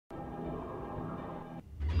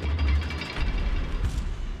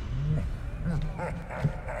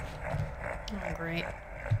Great.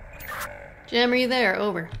 Jim, are you there?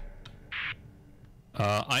 Over.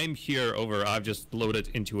 I'm here, over. I've just loaded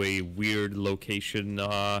into a weird location.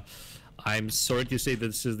 I'm sorry to say that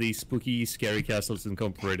this is the Spooky Scary Castles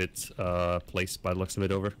Incorporated place by the looks of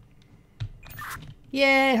it, over.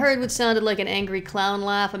 Yeah, I heard what sounded like an angry clown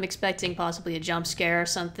laugh. I'm expecting possibly a jump scare or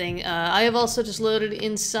something. I have also just loaded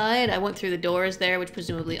inside. I went through the doors there, which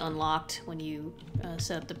presumably unlocked when you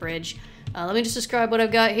set up the bridge. Let me just describe what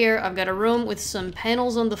I've got here. I've got a room with some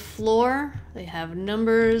panels on the floor. They have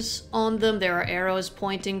numbers on them. There are arrows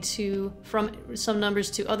pointing from some numbers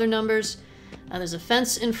to other numbers. There's a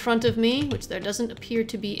fence in front of me, which there doesn't appear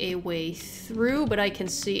to be a way through, but I can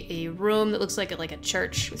see a room that looks like a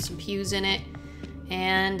church with some pews in it.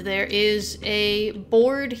 And there is a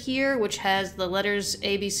board here which has the letters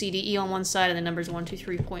A, B, C, D, E on one side and the numbers 1, 2,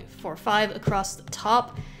 3.45 across the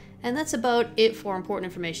top. And that's about it for important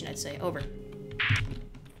information, I'd say. Over.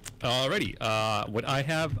 Alrighty. What I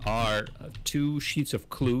have are 2 sheets of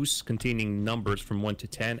clues containing numbers from 1 to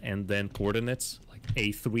 10 and then coordinates like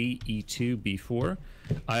A3, E2, B4.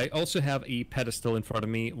 I also have a pedestal in front of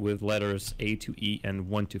me with letters A to E and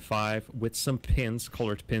 1 to 5 with some pins,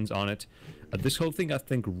 colored pins on it. This whole thing, I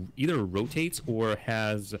think, either rotates or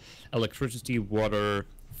has electricity, water,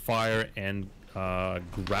 fire, and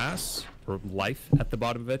grass or life at the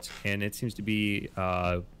bottom of it. And it seems to be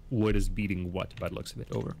what is beating what by the looks of it.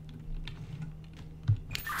 Over.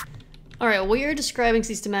 Alright, what you're describing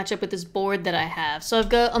seems to match up with this board that I have. So I've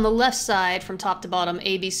got on the left side from top to bottom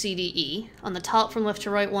A, B, C, D, E. On the top from left to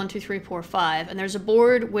right 1, 2, 3, 4, 5. And there's a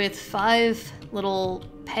board with 5 little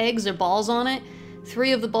pegs or balls on it.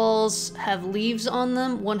 3 of the balls have leaves on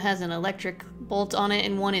them. 1 has an electric bolt on it,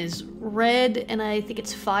 and 1 is red, and I think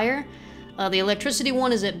it's fire. The electricity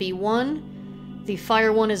one is at B1, the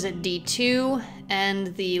fire one is at D2,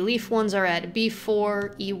 and the leaf ones are at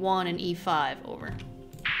B4, E1, and E5. Over.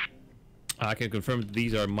 I can confirm that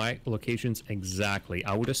these are my locations exactly.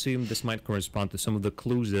 I would assume this might correspond to some of the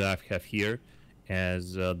clues that I have here,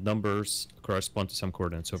 as numbers correspond to some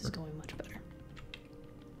coordinates. Over. This is going much better.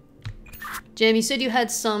 Jim, you said you had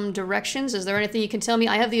some directions. Is there anything you can tell me?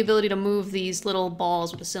 I have the ability to move these little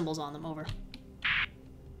balls with the symbols on them. Over.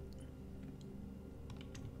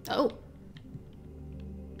 Oh.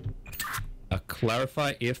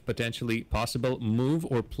 Clarify if potentially possible. Move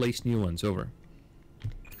or place new ones. Over.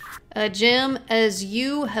 Jim, as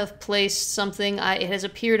you have placed something, it has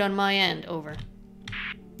appeared on my end. Over.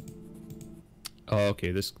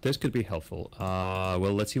 Okay, this could be helpful.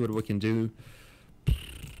 Well, let's see what we can do.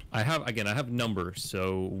 I have numbers,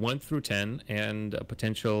 so 1 through 10, and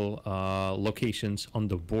potential locations on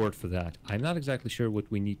the board for that. I'm not exactly sure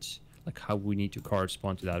what we need, like how we need to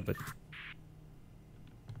correspond to that, but...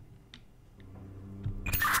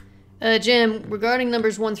 Jim, regarding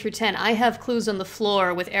numbers 1 through 10, I have clues on the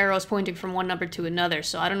floor with arrows pointing from one number to another,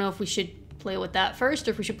 so I don't know if we should play with that first,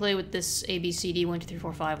 or if we should play with this A, B, C, D, 1, 2, 3,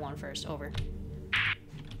 4, 5, 1 first. Over.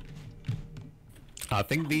 I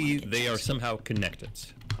think they are somehow connected.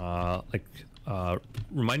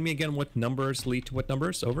 Remind me again what numbers lead to what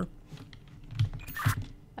numbers. Over.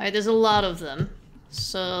 Alright, there's a lot of them.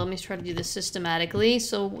 So let me try to do this systematically.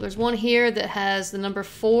 So there's one here that has the number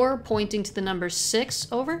 4 pointing to the number 6.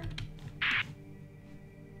 Over.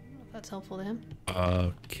 If that's helpful to him.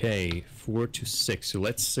 Okay, 4 to 6. So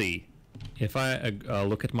let's see. If I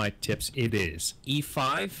look at my tips, it is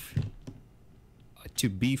E5 to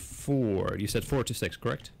B4. You said 4 to 6,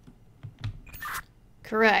 correct?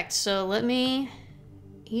 Correct. So let me...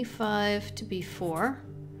 E5 to B4.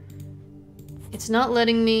 It's not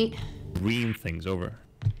letting me... Green things. Over.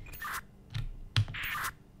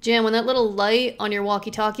 Jan, when that little light on your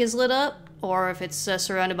walkie-talkie is lit up, or if it's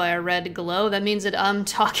surrounded by a red glow, that means that I'm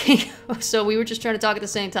talking. So we were just trying to talk at the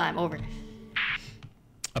same time. Over.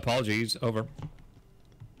 Apologies. Over.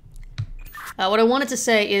 What I wanted to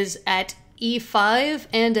say is at E5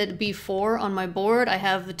 and at B4 on my board, I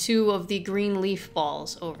have the 2 of the green leaf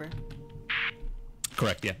balls. Over.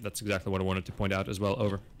 Correct, yeah. That's exactly what I wanted to point out as well.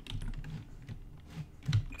 Over.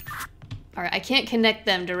 Alright, I can't connect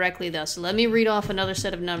them directly though, so let me read off another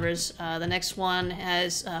set of numbers. The next one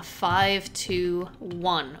has 5 to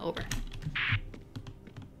 1. Over.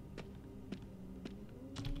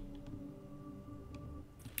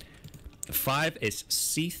 The 5 is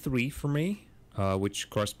C3 for me, which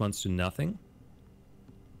corresponds to nothing.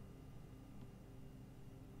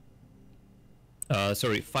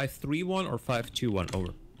 Sorry, 531 or 521.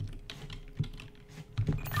 Over.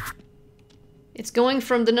 It's going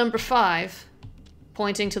from the number 5,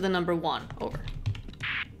 pointing to the number 1. Over.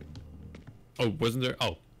 Oh, wasn't there?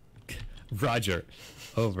 Oh, Roger.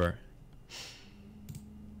 Over.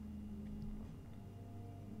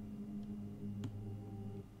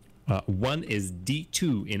 1 is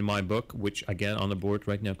D2 in my book, which again on the board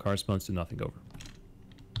right now corresponds to nothing over.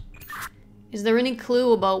 Is there any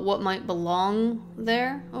clue about what might belong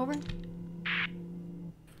there? Over.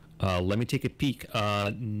 Let me take a peek.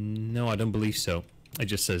 No, I don't believe so. It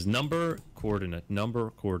just says number, coordinate,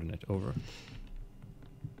 over.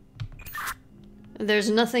 There's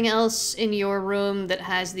nothing else in your room that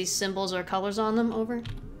has these symbols or colors on them, over?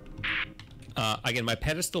 Again, my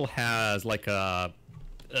pedestal has like a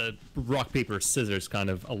rock, paper, scissors kind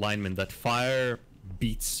of alignment that fire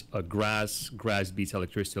beats grass, grass beats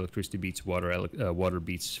electricity, electricity beats water, water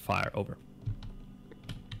beats fire, over.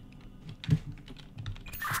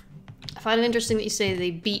 I find it interesting that you say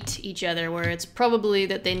they beat each other, where it's probably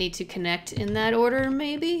that they need to connect in that order,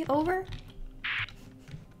 maybe, over?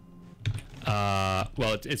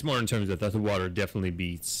 Well, it's more in terms of that the water definitely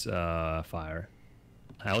beats fire.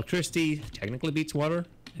 Electricity technically beats water,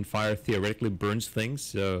 and fire theoretically burns things,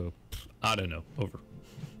 so I don't know, over.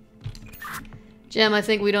 Jem, I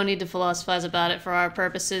think we don't need to philosophize about it for our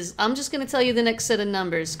purposes. I'm just going to tell you the next set of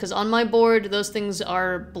numbers, because on my board, those things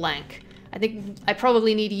are blank. I think I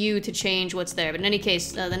probably need you to change what's there, but in any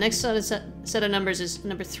case, the next set of numbers is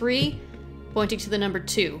number 3, pointing to the number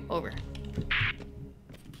 2, over.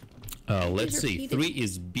 Let's see, 3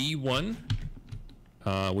 is B1,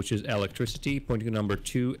 which is electricity, pointing to number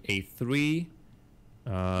 2, A3,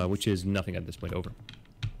 which is nothing at this point, over.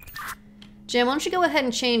 Jem, why don't you go ahead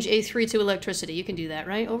and change A3 to electricity? You can do that,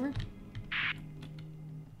 right? Over?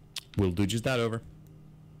 We'll do just that, over.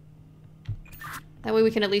 That way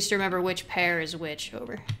we can at least remember which pair is which,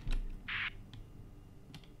 over.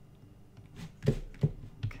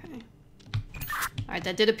 Okay. Alright,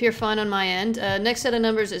 that did appear fine on my end. Next set of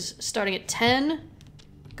numbers is starting at 10,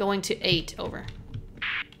 going to 8, over.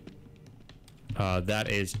 That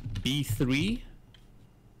is B3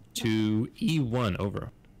 to E1,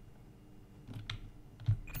 over.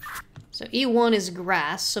 So E1 is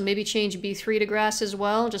grass, so maybe change B3 to grass as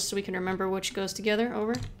well, just so we can remember which goes together,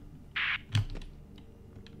 over.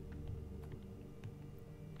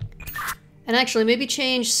 And actually, maybe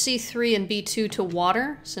change C3 and B2 to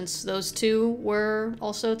water, since those two were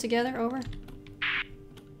also together, over.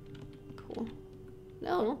 Cool.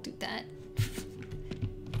 No, don't do that.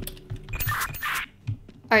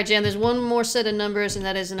 Alright, Jan, there's one more set of numbers, and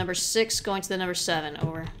that is the number 6 going to the number 7,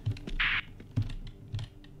 over.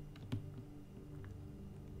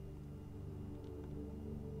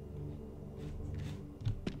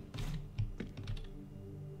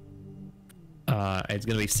 It's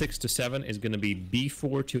going to be 6 to 7 is going to be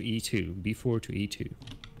B4 to E2. B4 to E2.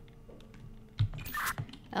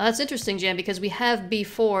 Now that's interesting, Jan, because we have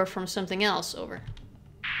B4 from something else, over.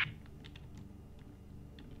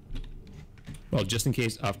 Well, just in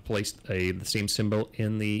case, I've placed the same symbol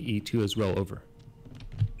in the E2 as well, over.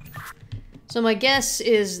 So my guess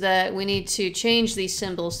is that we need to change these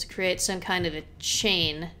symbols to create some kind of a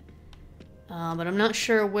chain. But I'm not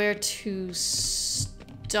sure where to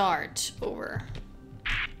start, over.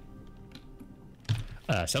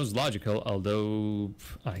 Sounds logical, although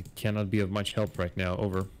I cannot be of much help right now,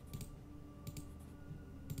 over.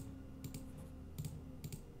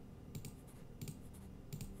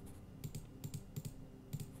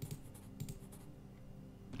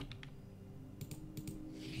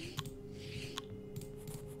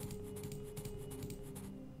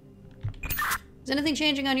 Is anything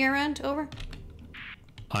changing on your end, over?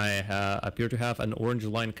 I appear to have an orange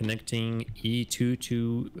line connecting E2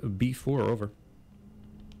 to B4, over.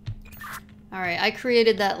 Alright, I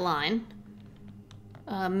created that line.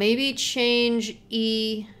 Maybe change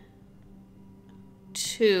E2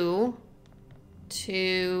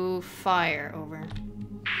 to fire, over.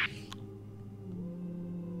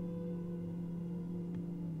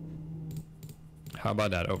 How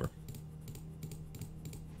about that, over?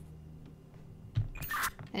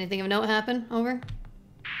 Anything of note happen, over?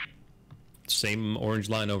 Same orange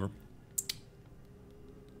line, over.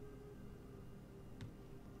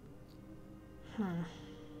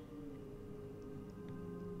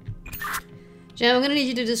 Jim, I'm gonna need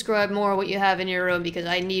you to describe more what you have in your room because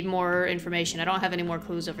I need more information. I don't have any more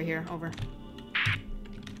clues over here. Over.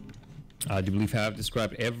 I do believe I have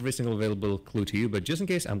described every single available clue to you, but just in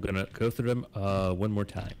case, I'm gonna go through them one more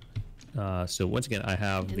time. So once again, I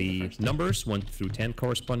have the numbers 1 through 10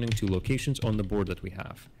 corresponding to locations on the board that we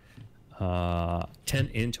have. 10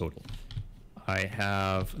 in total. I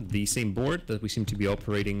have the same board that we seem to be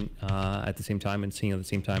operating at the same time and seeing at the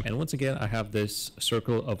same time. And once again, I have this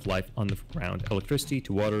circle of life on the ground. Electricity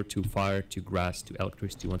to water to fire to grass to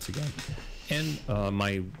electricity once again. And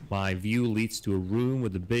my view leads to a room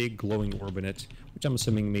with a big glowing orb in it, which I'm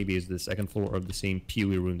assuming maybe is the second floor of the same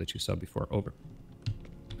pewy room that you saw before. Over.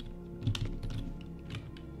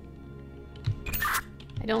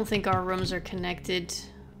 I don't think our rooms are connected.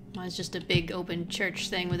 Mine's just a big open church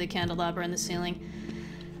thing with a candelabra in the ceiling.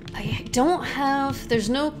 I don't have... There's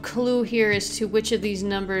no clue here as to which of these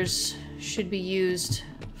numbers should be used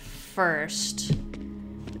first.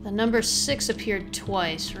 The number 6 appeared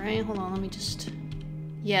twice, right? Hold on, let me just...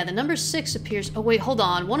 Yeah, the number 6 appears... Oh, wait, hold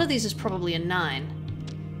on. One of these is probably a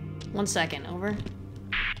 9. 1 second, over.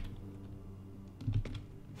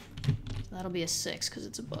 That'll be a 6, because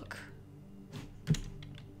it's a book.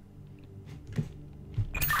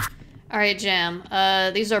 Alright, Jam.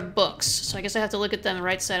 These are books, so I guess I have to look at them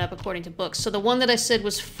right side up according to books. So the one that I said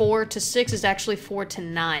was 4 to 6 is actually 4 to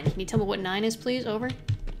 9. Can you tell me what 9 is, please? Over.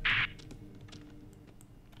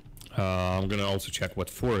 I'm gonna also check what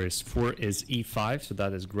 4 is. 4 is E5, so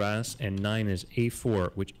that is grass, and 9 is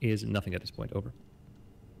A4, which is nothing at this point. Over.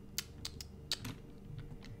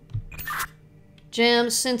 Jam,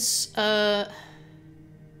 since, said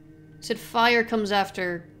fire comes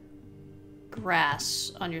after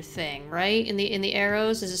grass on your thing, right? In the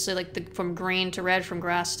arrows, is this like from green to red, from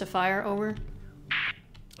grass to fire? Over.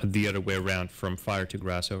 The other way around, from fire to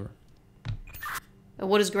grass. Over.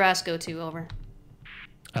 What does grass go to? Over.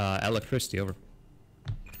 Electricity. Over.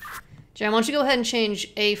 Jam, why don't you go ahead and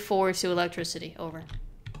change A4 to electricity? Over.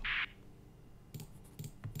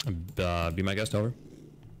 Be my guest. Over.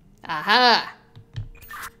 Aha!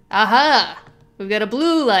 Aha! We've got a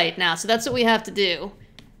blue light now, so that's what we have to do.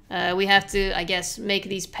 We have to, I guess, make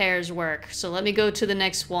these pairs work. So let me go to the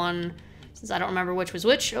next one, since I don't remember which was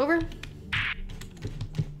which. Over.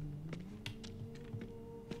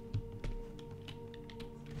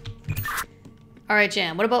 Alright,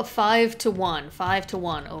 Jam, what about 5 to 1? 5 to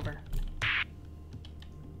 1, over.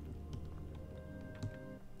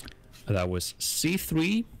 That was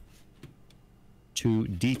C3 to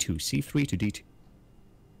D2. C3 to D2.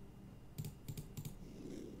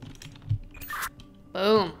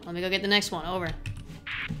 Boom. Let me go get the next one. Over.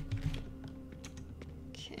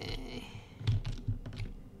 Okay.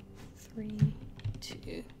 3,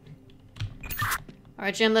 2.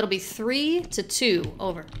 Alright, Jim, that'll be 3 to 2.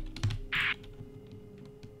 Over.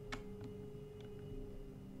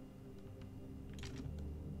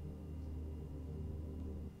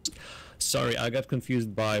 Sorry, I got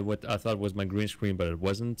confused by what I thought was my green screen, but it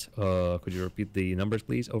wasn't. Could you repeat the numbers,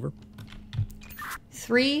 please? Over.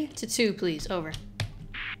 3 to 2, please. Over.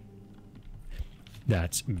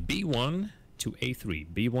 That's B1 to A3.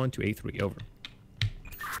 B1 to A3. Over.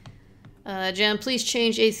 Jam, please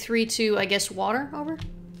change A3 to, I guess, water. Over.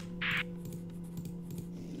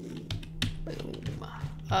 Boom.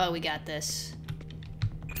 Oh, we got this.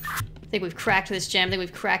 I think we've cracked this, Jam. I think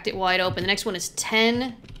we've cracked it wide open. The next one is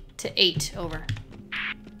 10 to 8. Over.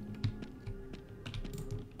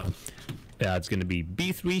 Yeah, it's going to be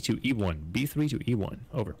B3 to E1. B3 to E1.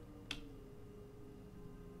 Over.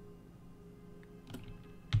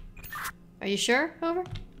 Are you sure? Over.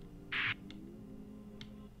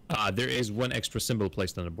 There is one extra symbol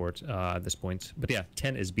placed on the board at this point. But yeah,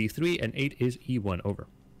 10 is B3 and 8 is E1. Over.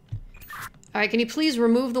 Alright, can you please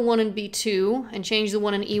remove the one in B2 and change the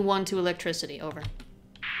one in E1 to electricity? Over.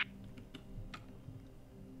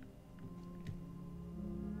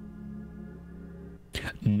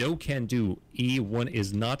 No can do. E1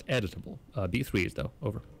 is not editable. B3 is though.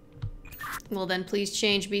 Over. Well then, please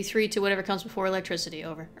change B3 to whatever comes before electricity.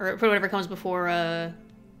 Over. Or whatever comes before,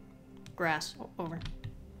 grass. Over.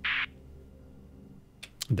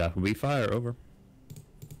 That will be fire. Over.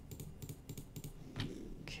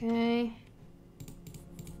 Okay.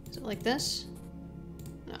 Is it like this?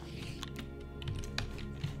 No.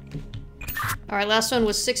 Alright, last one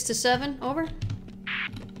was 6 to 7. Over.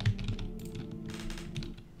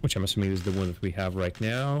 Which I'm assuming is the one that we have right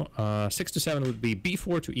now. 6 to 7 would be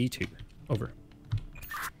B4 to E2. Over.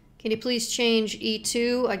 Can you please change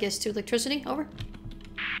E2, I guess, to electricity? Over.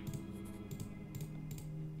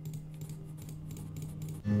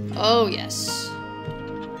 Oh, yes.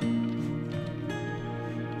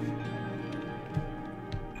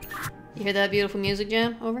 You hear that beautiful music,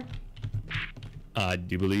 Jam? Over. I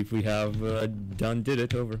do believe we have did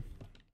it. Over.